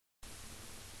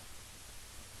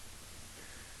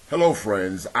Hello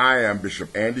friends, I am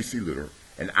Bishop Andy C. Litter,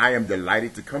 and I am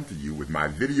delighted to come to you with my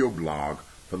video blog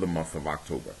for the month of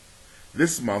October.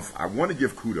 This month, I want to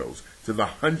give kudos to the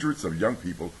hundreds of young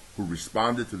people who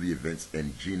responded to the events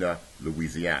in Jena,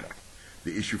 Louisiana.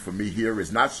 The issue for me here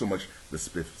is not so much the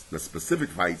specific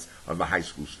fights of the high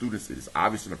school students. It is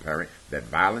obvious and apparent that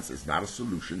violence is not a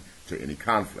solution to any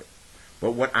conflict.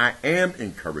 But what I am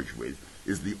encouraged with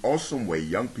is the awesome way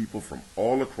young people from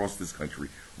all across this country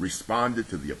responded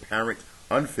to the apparent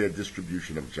unfair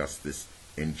distribution of justice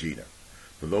in Jena.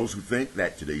 For those who think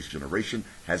that today's generation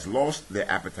has lost their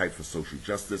appetite for social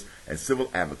justice and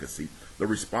civil advocacy, the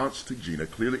response to Jena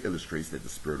clearly illustrates that the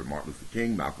spirit of Martin Luther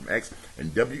King, Malcolm X,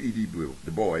 and W.E.B.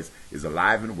 Du Bois is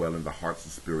alive and well in the hearts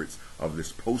and spirits of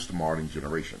this post-modern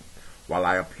generation. While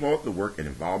I applaud the work and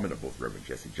involvement of both Reverend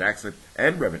Jesse Jackson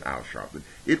and Reverend Al Sharpton,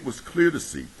 it was clear to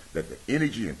see that the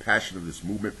energy and passion of this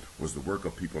movement was the work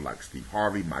of people like Steve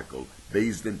Harvey, Michael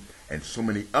Baisden, and so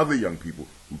many other young people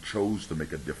who chose to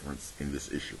make a difference in this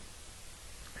issue.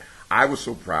 I was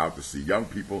so proud to see young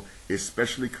people,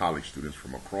 especially college students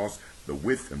from across the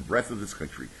width and breadth of this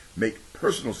country, make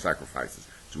personal sacrifices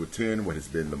to attend what has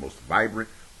been the most vibrant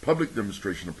public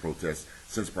demonstration of protest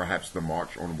since perhaps the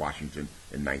March on Washington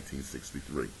in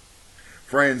 1963.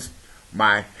 Friends,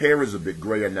 my hair is a bit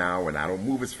grayer now and I don't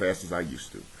move as fast as I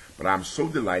used to, but I'm so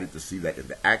delighted to see that in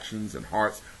the actions and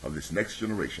hearts of this next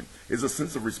generation is a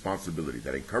sense of responsibility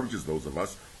that encourages those of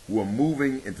us who are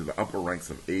moving into the upper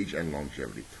ranks of age and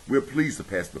longevity. We're pleased to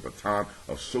pass the baton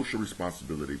of social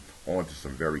responsibility on to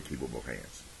some very capable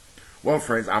hands. Well,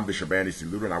 friends, I'm Bishop Andy C.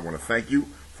 Litter, and I want to thank you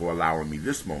for allowing me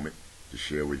this moment to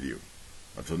share with you.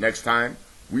 Until next time,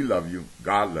 we love you,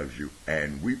 God loves you,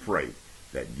 and we pray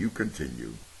that you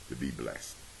continue to be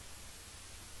blessed.